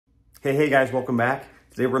Hey guys, welcome back.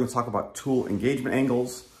 Today we're going to talk about tool engagement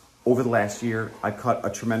angles. Over the last year, I cut a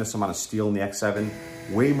tremendous amount of steel in the X7,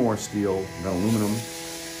 way more steel than aluminum.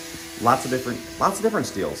 Lots of different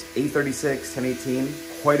steels, 836, 1018,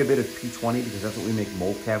 quite a bit of P20 because that's what we make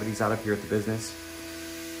mold cavities out of here at the business.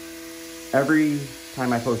 Every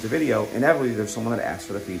time I post a video, inevitably there's someone that asks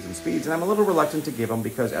for the feeds and speeds, and I'm a little reluctant to give them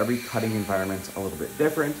because every cutting environment's a little bit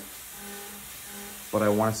different. But I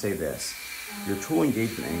want to say this. Your tool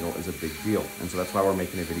engagement angle is a big deal, and so that's why we're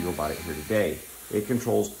making a video about it here today. It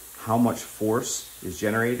controls how much force is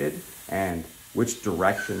generated and which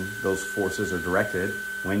direction those forces are directed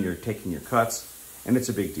when you're taking your cuts, and it's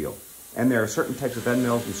a big deal. And there are certain types of end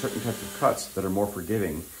mills and certain types of cuts that are more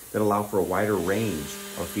forgiving, that allow for a wider range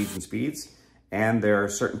of feeds and speeds, and there are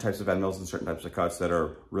certain types of end mills and certain types of cuts that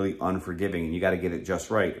are really unforgiving, and you got to get it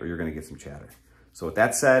just right or you're going to get some chatter. So with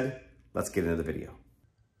that said, let's get into the video.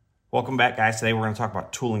 Welcome back, guys. Today we're going to talk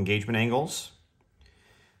about tool engagement angles.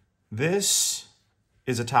 This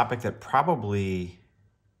is a topic that probably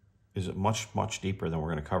is much deeper than we're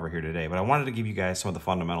going to cover here today, but I wanted to give you guys some of the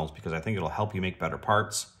fundamentals because I think it'll help you make better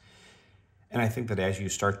parts. And I think that as you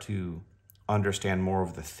start to understand more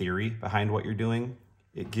of the theory behind what you're doing,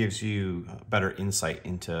 it gives you better insight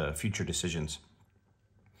into future decisions.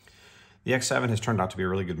 The X7 has turned out to be a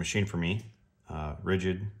really good machine for me.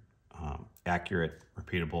 Rigid, accurate,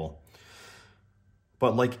 repeatable.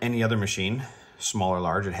 But like any other machine, small or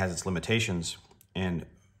large, it has its limitations. And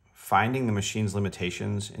finding the machine's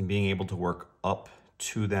limitations and being able to work up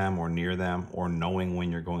to them or near them or knowing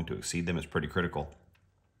when you're going to exceed them is pretty critical.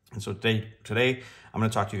 And so today I'm going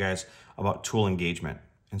to talk to you guys about tool engagement.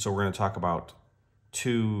 And so we're going to talk about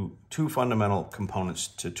two fundamental components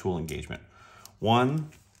to tool engagement. One,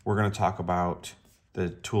 we're going to talk about the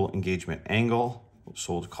tool engagement angle,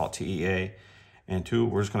 so we'll call it TEA. And two,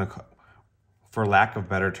 we're just going to, for lack of a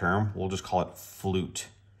better term, we'll just call it flute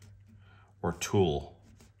or tool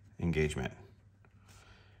engagement.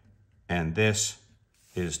 And this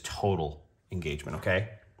is total engagement, okay?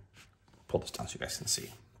 Pull this down so you guys can see.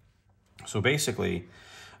 So basically,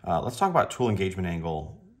 let's talk about tool engagement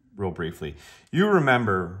angle real briefly. You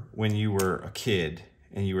remember when you were a kid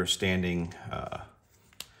and you were standing,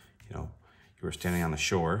 you were standing on the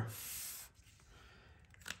shore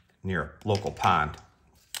near a local pond.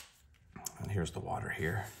 And here's the water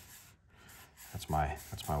here. That's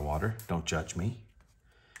my water. Don't judge me.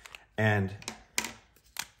 And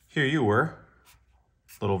here you were,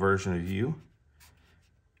 little version of you.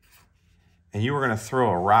 And you were going to throw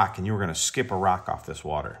a rock and you were going to skip a rock off this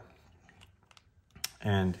water.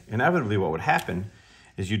 And inevitably what would happen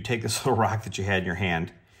is you'd take this little rock that you had in your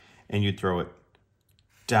hand and you'd throw it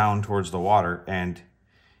down towards the water. And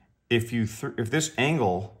if this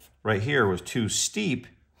angle right here was too steep,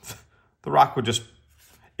 the rock would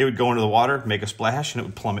it would go into the water, make a splash, and it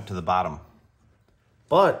would plummet to the bottom.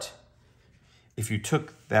 But if you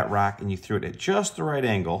took that rock and you threw it at just the right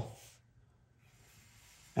angle,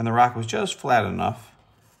 and the rock was just flat enough,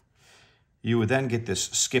 you would then get this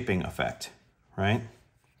skipping effect, right?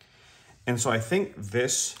 And so I think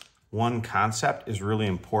this one concept is really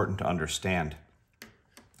important to understand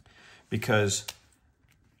because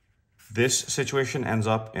this situation ends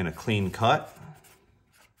up in a clean cut,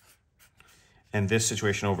 and this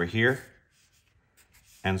situation over here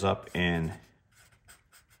ends up in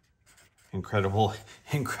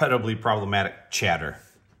incredibly problematic chatter.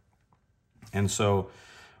 And so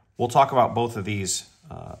we'll talk about both of these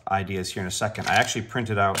ideas here in a second. I actually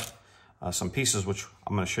printed out some pieces, which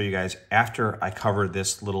I'm going to show you guys after I cover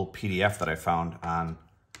this little PDF that I found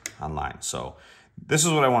online. So this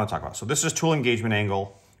is what I want to talk about. So this is tool engagement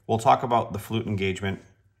angle. We'll talk about the flute engagement.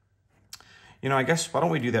 You know, I guess, why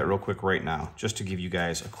don't we do that real quick right now, just to give you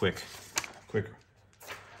guys a quick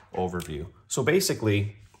overview. So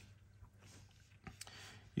basically,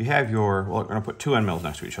 you have your, well, we're going to put two end mills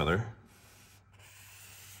next to each other.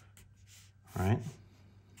 All right.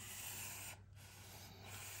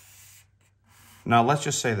 Now, let's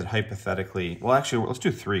just say that hypothetically, well, actually, let's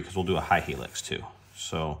do three because we'll do a high helix too.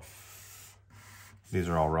 So these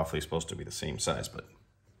are all roughly supposed to be the same size, but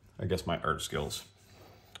I guess my art skills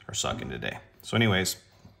are sucking today. So anyways,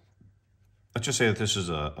 let's just say that this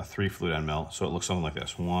is a 3 flute end mill. So it looks something like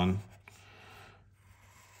this. 1,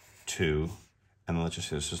 2, and then let's just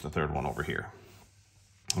say this is the third one over here.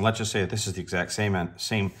 And let's just say that this is the exact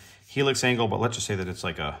same helix angle, but let's just say that it's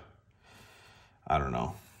like a, I don't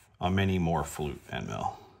know, a mini more flute end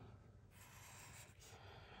mill.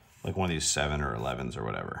 Like one of these 7 or 11s or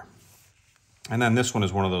whatever. And then this one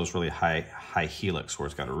is one of those really high helix where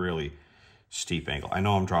it's got a really steep angle. I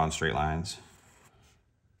know I'm drawing straight lines.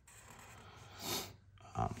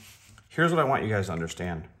 Here's what I want you guys to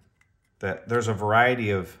understand, that there are a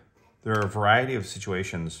variety of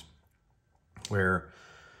situations where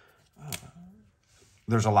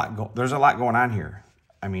there's a lot going on here.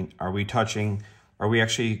 I mean, are we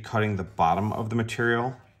actually cutting the bottom of the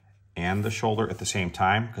material and the shoulder at the same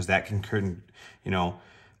time? Because that can, you know,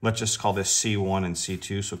 let's just call this C1 and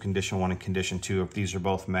C2. So condition 1 and condition 2, if these are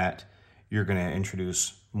both met, you're going to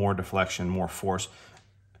introduce more deflection, more force.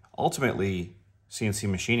 Ultimately, CNC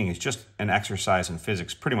machining is just an exercise in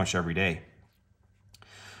physics pretty much every day.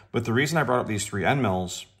 But the reason I brought up these 3 end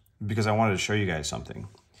mills, because I wanted to show you guys something.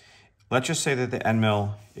 Let's just say that the end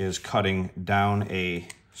mill is cutting down a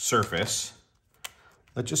surface.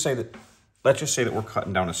 Let's just say that we're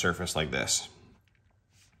cutting down a surface like this.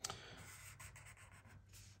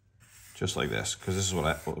 Just like this, because this is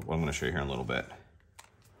what I'm going to show you here in a little bit.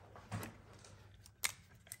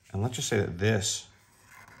 And let's just say that this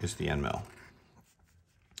is the end mill.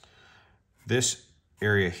 This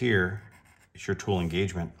area here is your tool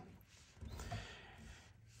engagement.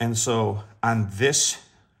 And so on these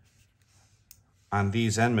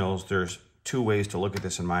end mills, there's 2 ways to look at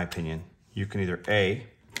this in my opinion. You can either A,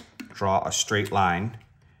 draw a straight line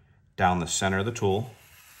down the center of the tool,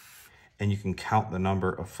 and you can count the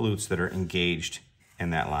number of flutes that are engaged in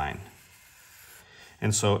that line.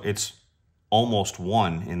 And so it's almost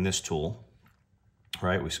 1 in this tool,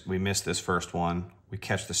 right? We missed this first one, we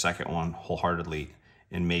catch the second one wholeheartedly,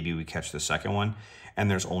 and maybe we catch the second one, and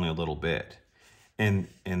there's only a little bit in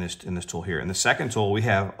this tool here. In the second tool, we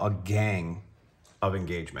have a gang of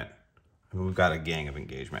engagement. I mean, we've got a gang of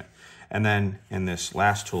engagement. And then in this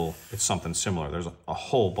last tool, it's something similar. There's a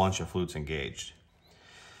whole bunch of flutes engaged.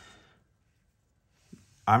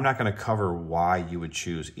 I'm not going to cover why you would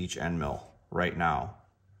choose each end mill right now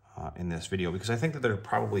in this video, because I think that there are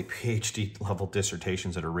probably PhD level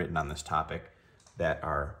dissertations that are written on this topic that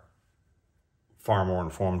are far more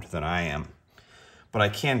informed than I am. But I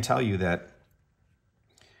can tell you that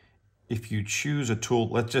if you choose a tool,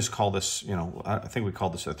 let's just call this, you know, I think we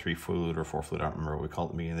called this a 3 flute or 4 flute. I don't remember what we called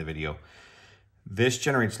it at the beginning of the video. This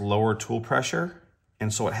generates lower tool pressure.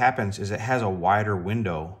 And so what happens is it has a wider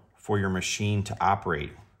window for your machine to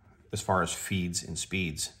operate as far as feeds and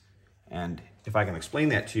speeds. And if I can explain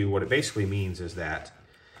that to you, what it basically means is that,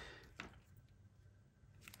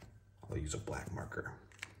 I'll use a black marker.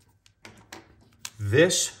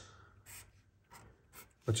 Let's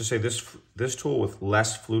just say this tool with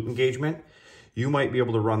less flute engagement, you might be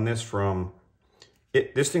able to run this from,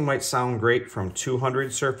 this thing might sound great from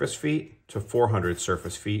 200 surface feet to 400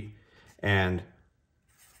 surface feet, and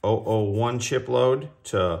 001 chip load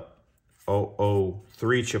to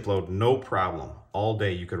 003 chip load, no problem. All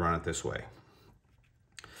day you could run it this way.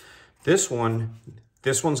 This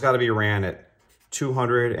one's got to be ran at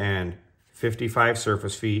 255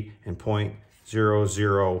 surface feet and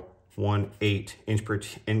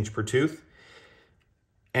 0.0018 inch per tooth.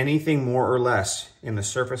 Anything more or less in the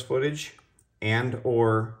surface footage and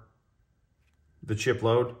or the chip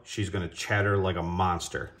load, she's going to chatter like a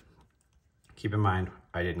monster. Keep in mind,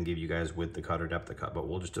 I didn't give you guys width of cut or depth of cut, but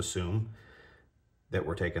we'll just assume that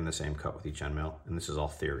we're taking the same cut with each end mill, and this is all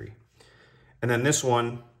theory. And then this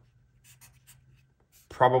one,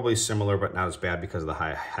 probably similar, but not as bad because of the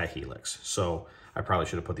high helix. So I probably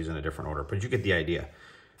should have put these in a different order, but you get the idea.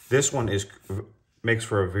 This one makes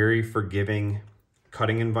for a very forgiving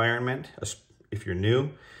cutting environment if you're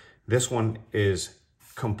new. This one is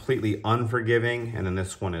completely unforgiving, and then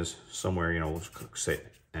this one is somewhere, you know, we'll say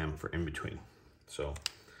M for in between. So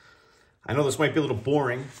I know this might be a little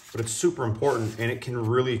boring, but it's super important, and it can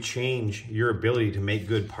really change your ability to make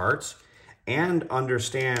good parts and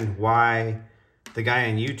understand why the guy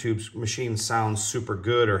on YouTube's machine sounds super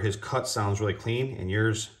good or his cut sounds really clean and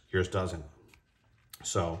yours doesn't.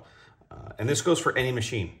 So, and this goes for any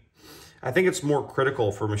machine. I think it's more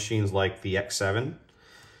critical for machines like the X7.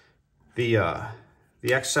 The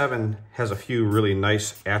X7 has a few really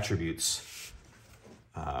nice attributes.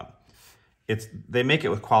 They make it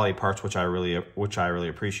with quality parts, which I really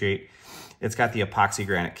appreciate. It's got the epoxy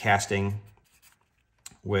granite casting,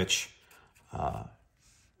 which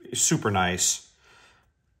is super nice,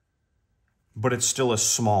 but it's still a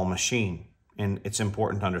small machine, and it's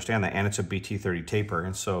important to understand that. And it's a BT30 taper,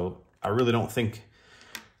 and so I really don't think,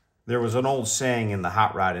 there was an old saying in the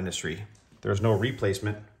hot rod industry, there's no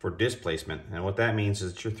replacement for displacement. And what that means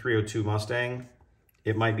is that your 302 Mustang,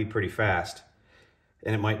 it might be pretty fast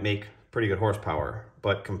and it might make pretty good horsepower,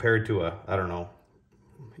 but compared to a, I don't know,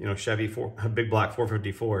 you know, Chevy a big block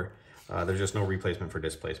 454, there's just no replacement for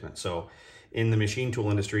displacement. So in the machine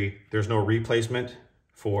tool industry, there's no replacement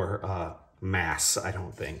for mass, I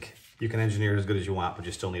don't think. You can engineer it as good as you want, but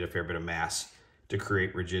you still need a fair bit of mass to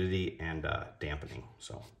create rigidity and dampening.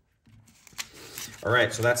 So, all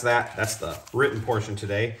right, so that's that. That's the written portion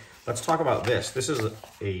today. Let's talk about this. This is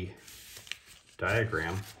a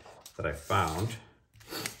diagram that I found.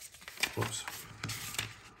 Whoops.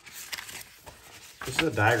 This is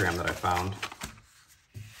a diagram that I found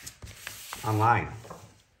online.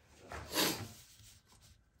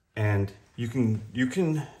 And you can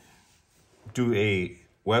do a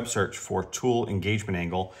web search for tool engagement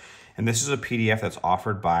angle. And this is a PDF that's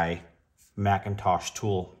offered by Macintosh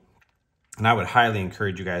Tool. And I would highly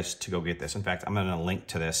encourage you guys to go get this. In fact, I'm going to link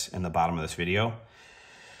to this in the bottom of this video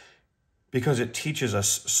because it teaches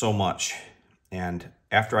us so much. And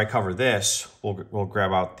after I cover this, we'll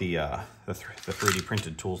grab out the 3D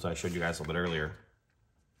printed tools that I showed you guys a little bit earlier.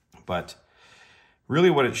 But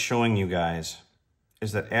really what it's showing you guys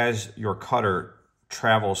is that as your cutter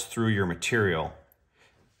travels through your material,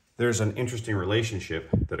 there's an interesting relationship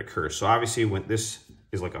that occurs. So obviously when this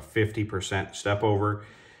is like a 50% step over,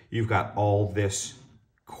 you've got all this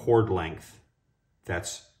cord length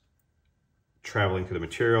that's traveling through the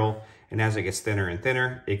material. And as it gets thinner and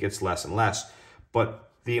thinner, it gets less and less.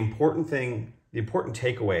 But the important thing, the important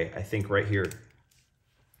takeaway, I think right here,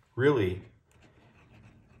 really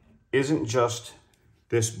isn't just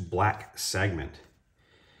this black segment.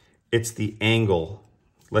 It's the angle,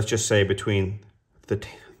 let's just say between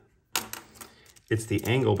it's the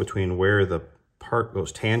angle between where the part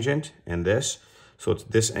goes tangent and this. So it's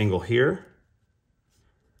this angle here,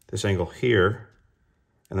 and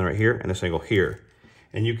then right here, and this angle here.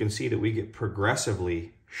 And you can see that we get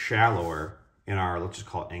progressively shallower in our, let's just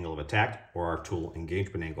call it angle of attack, or our tool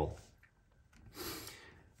engagement angle.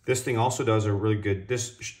 This thing also does a really good,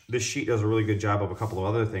 this sheet does a really good job of a couple of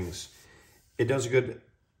other things. It shows a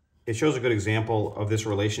good example of this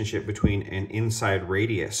relationship between an inside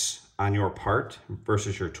radius on your part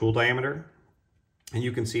versus your tool diameter. And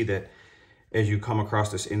you can see that as you come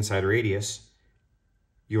across this inside radius,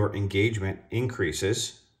 your engagement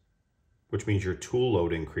increases, which means your tool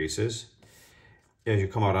load increases. As you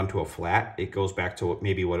come out onto a flat, it goes back to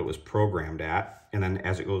maybe what it was programmed at. And then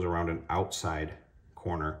as it goes around an outside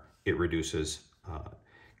corner, it reduces, kind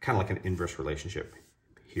of like an inverse relationship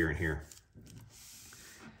here and here.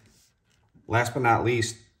 Last but not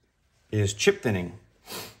least is chip thinning.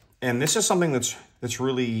 And this is something that's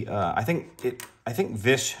really, I think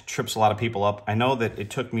this trips a lot of people up. I know that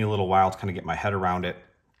it took me a little while to kind of get my head around it,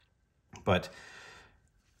 but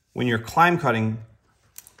when you're climb cutting,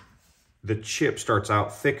 the chip starts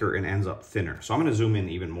out thicker and ends up thinner. So I'm going to zoom in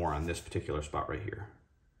even more on this particular spot right here.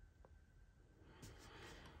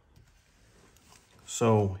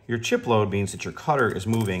 So your chip load means that your cutter is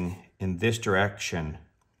moving in this direction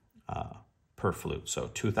per flute. So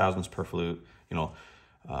 2/1000ths per flute,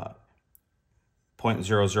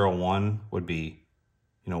 0.001 would be,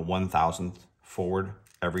 1/1000th forward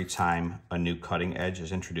every time a new cutting edge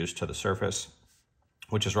is introduced to the surface,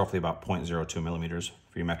 which is roughly about 0.02 millimeters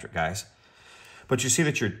for you metric guys. But you see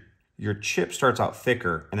that your chip starts out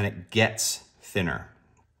thicker and then it gets thinner.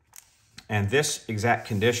 And this exact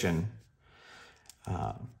condition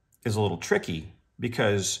is a little tricky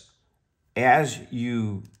because as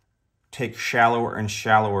you take shallower and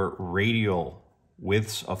shallower radial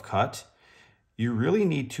widths of cut, you really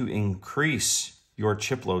need to increase your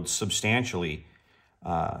chip load substantially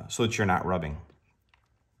so that you're not rubbing.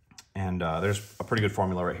 And there's a pretty good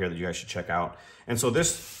formula right here that you guys should check out. And so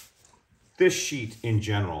this sheet in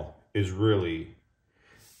general is really,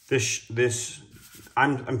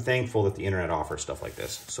 I'm thankful that the internet offers stuff like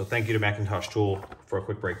this. So thank you to Macintosh Tool for a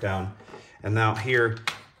quick breakdown. And now here,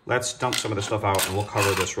 let's dump some of the stuff out and we'll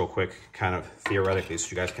cover this real quick, kind of theoretically, so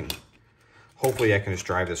you guys can, hopefully I can just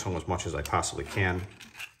drive this home as much as I possibly can.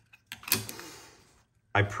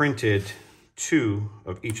 I printed 2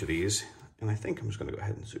 of each of these, and I think I'm just gonna go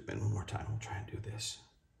ahead and zoom in one more time. We'll try and do this.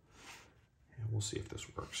 And we'll see if this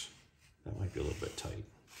works. That might be a little bit tight.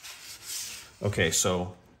 Okay,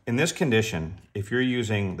 so in this condition, if you're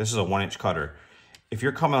using, this is a 1-inch cutter, if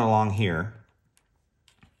you're coming along here,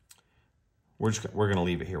 we're gonna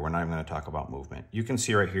leave it here. We're not even gonna talk about movement. You can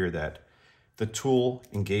see right here that the tool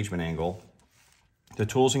engagement angle, the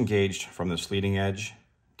tool's engaged from this leading edge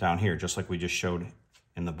down here, just like we just showed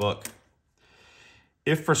in the book.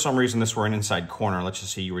 If for some reason this were an inside corner, let's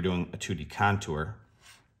just say you were doing a 2D contour,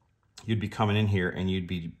 you'd be coming in here and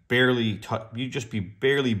you'd just be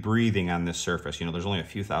barely breathing on this surface. There's only a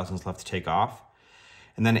few thousandths left to take off.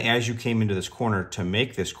 And then as you came into this corner to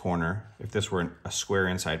make this corner, if this were a square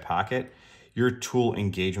inside pocket, your tool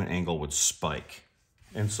engagement angle would spike.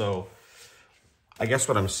 And so I guess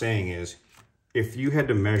what I'm saying is if you had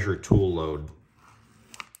to measure tool load,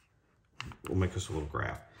 we'll make this a little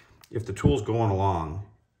graph. If the tool's going along,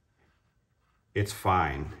 it's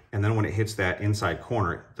fine. And then when it hits that inside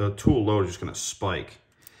corner, the tool load is just gonna spike.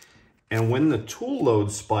 And when the tool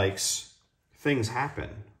load spikes, things happen.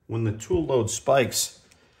 When the tool load spikes,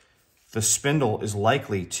 the spindle is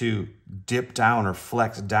likely to dip down or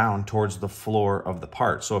flex down towards the floor of the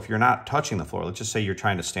part. So if you're not touching the floor, let's just say you're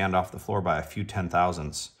trying to stand off the floor by a few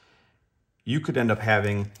 10,000ths, you could end up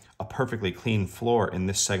having a perfectly clean floor in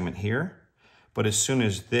this segment here. But as soon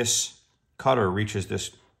as this cutter reaches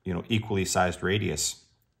this, equally sized radius,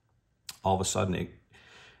 all of a sudden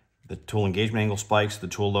the tool engagement angle spikes, the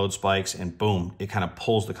tool load spikes, and boom, it kind of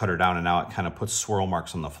pulls the cutter down, and now it kind of puts swirl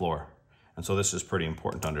marks on the floor. And so this is pretty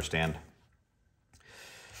important to understand.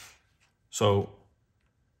 So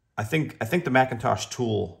I think the Macintosh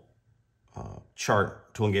tool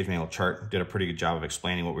tool engagement angle chart, did a pretty good job of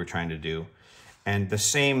explaining what we're trying to do. And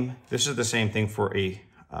this is the same thing for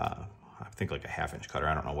I think like a 1/2-inch cutter.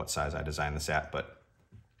 I don't know what size I designed this at, but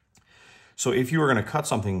so if you were going to cut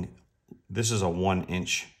something, this is a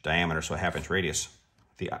 1-inch diameter, so a 1/2-inch radius.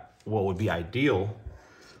 What would be ideal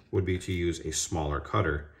would be to use a smaller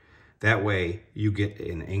cutter. That way you get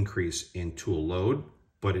an increase in tool load,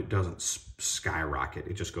 but it doesn't skyrocket.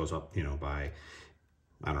 It just goes up, by,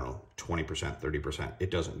 I don't know, 20%, 30%. It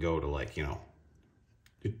doesn't go to like, 200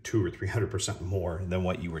 or 300% more than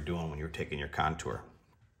what you were doing when you were taking your contour.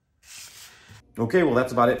 Okay, well,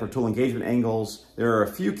 that's about it for tool engagement angles. There are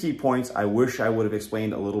a few key points I wish I would have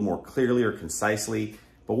explained a little more clearly or concisely,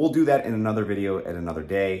 but we'll do that in another video at another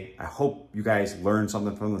day. I hope you guys learned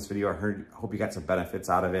something from this video. I hope you got some benefits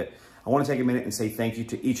out of it. I want to take a minute and say thank you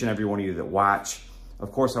to each and every one of you that watch.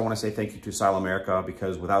 Of course, I want to say thank you to Syil America,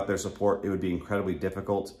 because without their support, it would be incredibly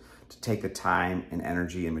difficult to take the time and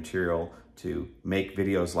energy and material to make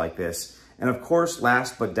videos like this. And of course,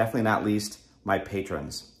 last but definitely not least, my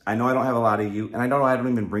patrons. I know I don't have a lot of you, and I know I don't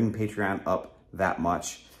even bring Patreon up that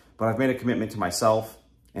much, but I've made a commitment to myself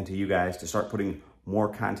and to you guys to start putting more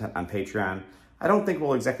content on Patreon. I don't think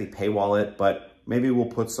we'll exactly paywall it, but maybe we'll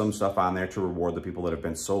put some stuff on there to reward the people that have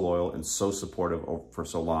been so loyal and so supportive for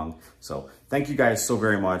so long. So thank you guys so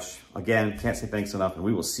very much. Again, can't say thanks enough, and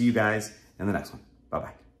we will see you guys in the next one.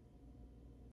 Bye-bye.